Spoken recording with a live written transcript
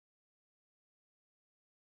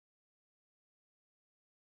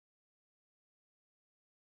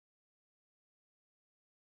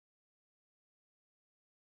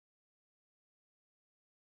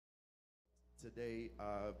today,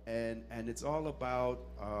 and it's all about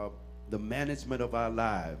the management of our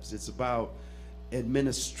lives. It's about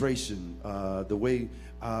administration, the way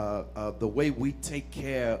we take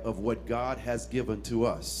care of what God has given to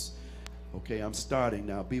us. Okay, I'm starting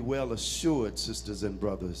now. Be well assured, sisters and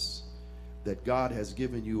brothers, that God has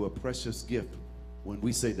given you a precious gift when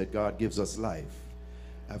we say that God gives us life.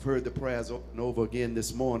 I've heard the prayers over and over again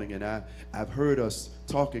this morning, and I've heard us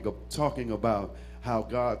talking about how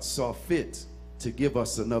God saw fit to give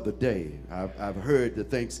us another day. I've heard the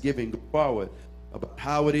Thanksgiving go forward about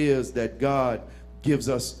how it is that God gives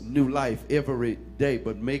us new life every day.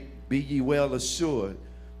 But be ye well assured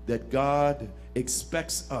that God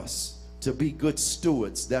expects us to be good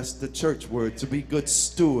stewards. That's the church word, to be good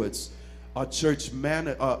stewards, or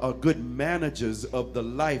good managers of the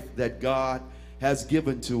life that God has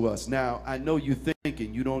given to us. Now, I know you're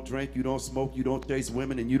thinking you don't drink, you don't smoke, you don't chase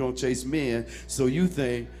women, and you don't chase men, so you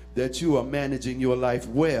think that you are managing your life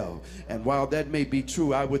well. And while that may be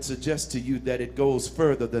true, I would suggest to you that it goes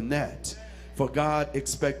further than that. For God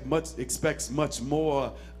expects much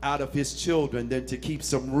more out of his children than to keep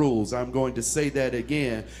some rules. I'm going to say that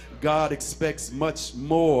again. God expects much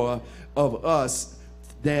more of us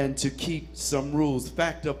than to keep some rules.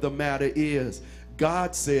 Fact of the matter is,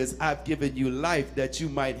 God says, I've given you life that you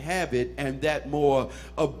might have it, and that more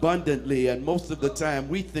abundantly. And most of the time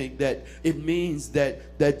we think that it means that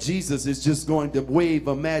Jesus is just going to wave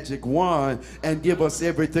a magic wand and give us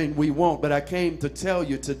everything we want. But I came to tell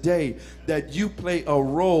you today that you play a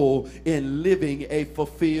role in living a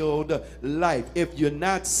fulfilled life. If you're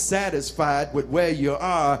not satisfied with where you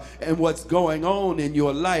are and what's going on in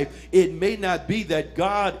your life, it may not be that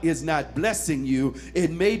God is not blessing you.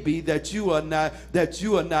 It may be that you are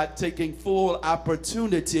not taking full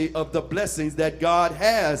opportunity of the blessings that God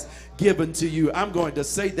has given to you. I'm going to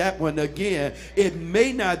say that one again. It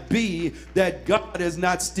may not be that God is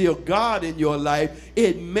not still God in your life.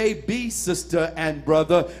 It may be, sister and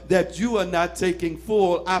brother, that you are not taking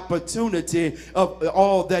full opportunity of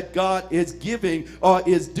all that God is giving or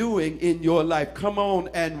is doing in your life. Come on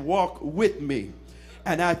and walk with me.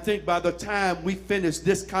 And I think by the time we finish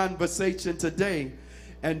this conversation today,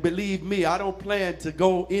 and believe me, I don't plan to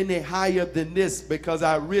go any higher than this because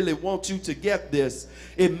I really want you to get this.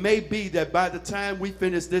 It may be that by the time we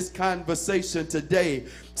finish this conversation today,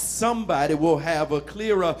 somebody will have a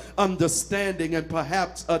clearer understanding and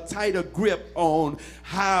perhaps a tighter grip on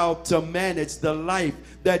how to manage the life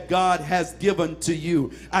that God has given to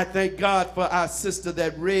you. I thank God for our sister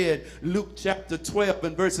that read Luke chapter 12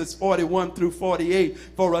 and verses 41 through 48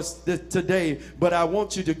 for us today. But I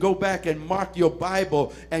want you to go back and mark your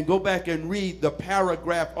Bible and go back and read the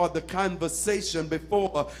paragraph or the conversation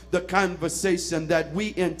before the conversation that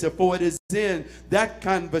we enter. For it is in that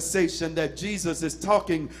conversation that Jesus is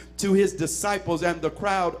talking to his disciples and the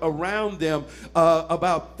crowd around them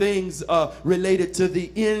about things related to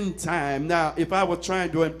the end time. Now, if I were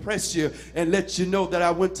trying to impress you and let you know that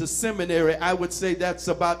I went to seminary, I would say that's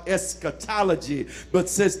about eschatology. But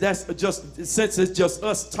since it's just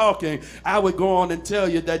us talking, I would go on and tell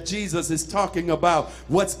you that Jesus is talking about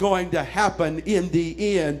what's going to happen in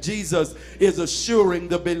the end. Jesus is assuring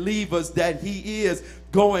the believers that he is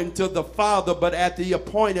going to the Father, but at the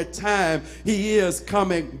appointed time he is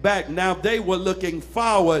coming back. Now they were looking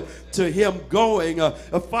forward to him going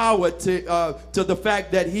forward to the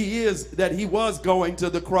fact that he was going to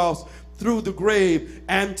the cross, through the grave,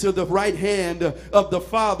 and to the right hand of the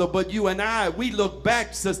Father. But you and I, we look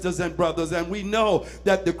back, sisters and brothers, and we know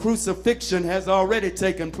that the crucifixion has already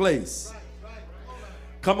taken place.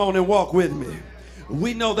 Come on and walk with me.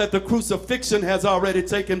 We know that the crucifixion has already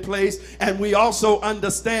taken place, and we also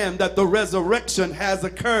understand that the resurrection has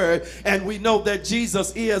occurred, and we know that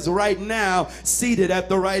Jesus is right now seated at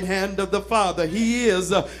the right hand of the Father. He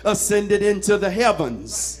is ascended into the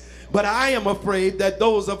heavens. But I am afraid that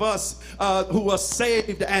those of us who are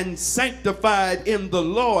saved and sanctified in the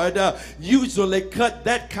Lord usually cut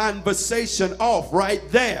that conversation off right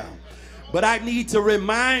there. But I need to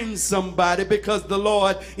remind somebody, because the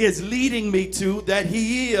Lord is leading me to, that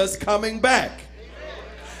he is coming back.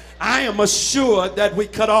 I am assured that we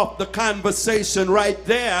cut off the conversation right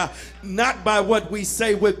there, not by what we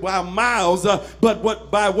say with our mouths,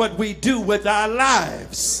 but by what we do with our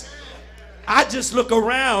lives. I just look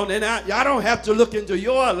around, and I don't have to look into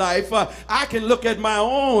your life. I can look at my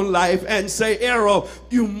own life and say, Errol,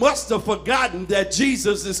 you must have forgotten that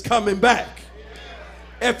Jesus is coming back.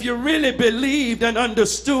 If you really believed and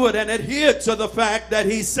understood and adhered to the fact that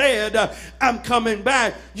he said, I'm coming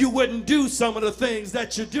back, you wouldn't do some of the things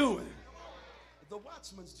that you're doing. The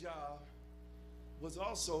watchman's job was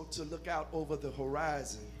also to look out over the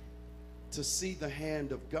horizon to see the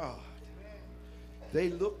hand of God. They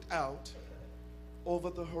looked out over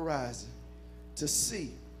the horizon to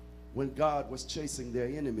see when God was chasing their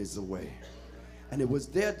enemies away. And it was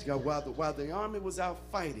their job, while the army was out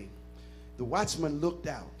fighting, the watchmen looked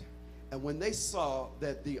out. And when they saw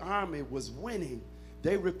that the army was winning,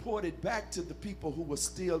 they reported back to the people who were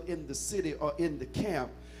still in the city or in the camp,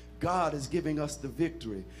 God is giving us the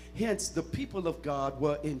victory. Hence, the people of God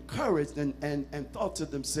were encouraged and thought to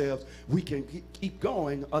themselves, we can keep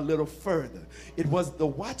going a little further. It was the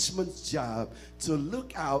watchman's job to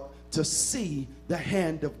look out to see the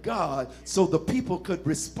hand of God so the people could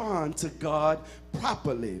respond to God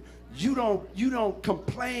properly. You don't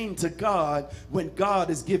complain to God when God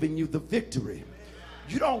is giving you the victory.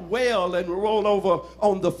 You don't wail and roll over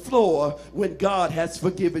on the floor when God has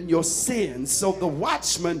forgiven your sins. So the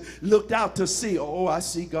watchman looked out to see, oh, I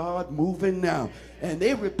see God moving now. And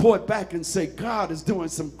they report back and say, God is doing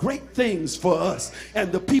some great things for us.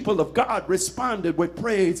 And the people of God responded with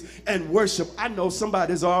praise and worship. I know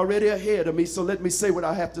somebody's already ahead of me, so let me say what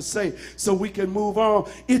I have to say so we can move on.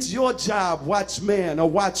 It's your job, watchman or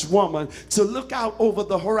watchwoman, to look out over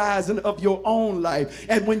the horizon of your own life.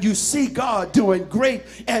 And when you see God doing great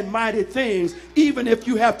and mighty things, even if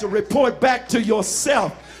you have to report back to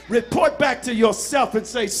yourself, report back to yourself and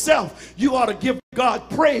say, self, you ought to give God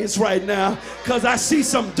praise right now because I see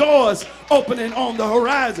some doors opening on the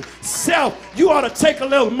horizon. Self, you ought to take a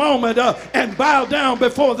little moment and bow down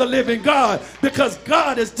before the living God because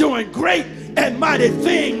God is doing great and mighty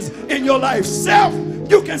things in your life. Self,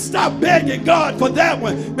 you can stop begging God for that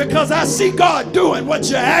one because I see God doing what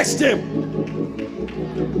you asked him.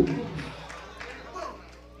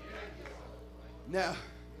 Now,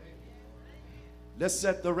 let's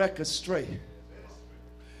set the record straight.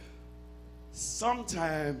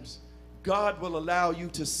 Sometimes God will allow you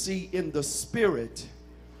to see in the spirit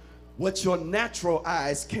what your natural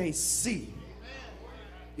eyes can't see.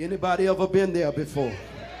 Anybody ever been there before?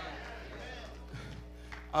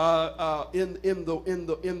 In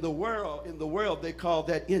the world they call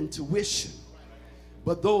that intuition.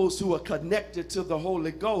 But those who are connected to the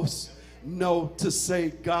Holy Ghost know to say,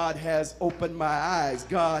 God has opened my eyes.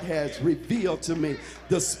 God has revealed to me.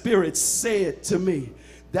 The Spirit said to me.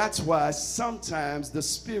 That's why sometimes the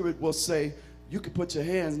Spirit will say, you can put your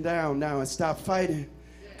hands down now and stop fighting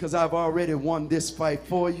because I've already won this fight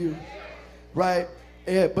for you. Right?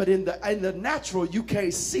 But in the natural, you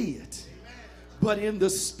can't see it. But in the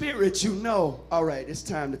Spirit, you know, all right, it's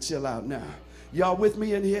time to chill out now. Y'all with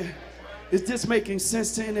me in here? Is this making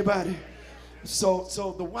sense to anybody?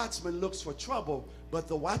 So the watchman looks for trouble, but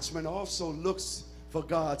the watchman also looks for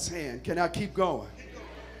God's hand. Can I keep going?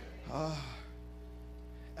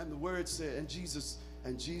 And the word said, and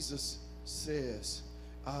Jesus says,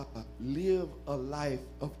 live a life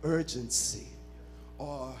of urgency,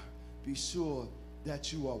 or be sure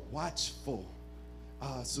that you are watchful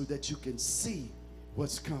so that you can see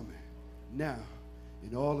what's coming. Now,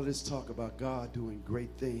 in all of this talk about God doing great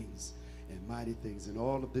things and mighty things, and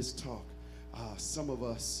all of this talk, some of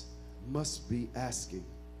us must be asking,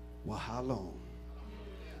 well, how long?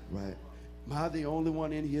 Right? Am I the only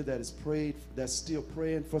one in here that has prayed, that's still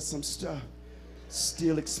praying for some stuff?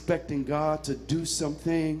 Still expecting God to do some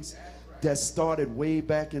things that started way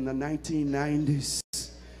back in the 1990s?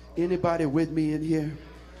 Anybody with me in here?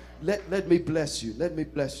 Let me bless you. Let me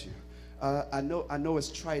bless you. I know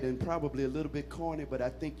it's trite and probably a little bit corny, but I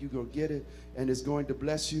think you're going to get it, and it's going to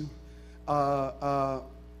bless you.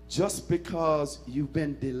 Just because you've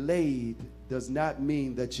been delayed does not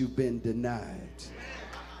mean that you've been denied.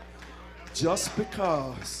 Just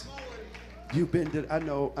because you've been, I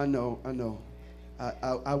know.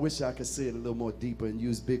 I wish I could say it a little more deeper and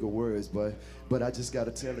use bigger words, but I just got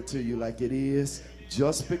to tell it to you like it is.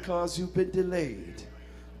 Just because you've been delayed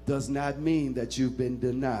does not mean that you've been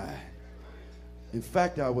denied. In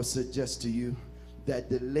fact, I would suggest to you that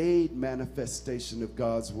delayed manifestation of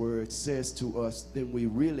God's word says to us, then we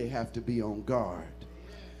really have to be on guard.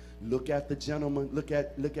 Look at the gentleman, look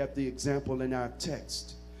at the example in our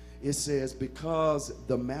text. It says, because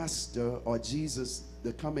the master or Jesus,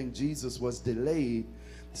 the coming Jesus was delayed,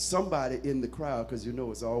 somebody in the crowd, because you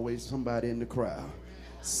know it's always somebody in the crowd,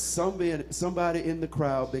 somebody in the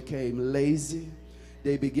crowd became lazy.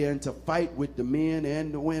 They began to fight with the men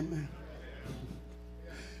and the women.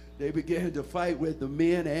 They began to fight with the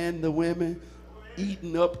men and the women,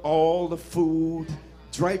 eating up all the food,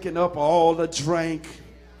 drinking up all the drink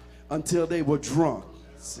until they were drunk.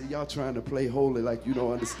 See, y'all trying to play holy like you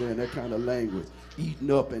don't understand that kind of language.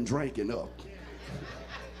 Eating up and drinking up.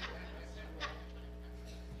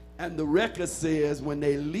 And the record says when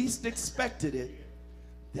they least expected it,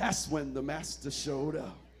 That's when the master showed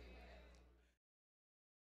up.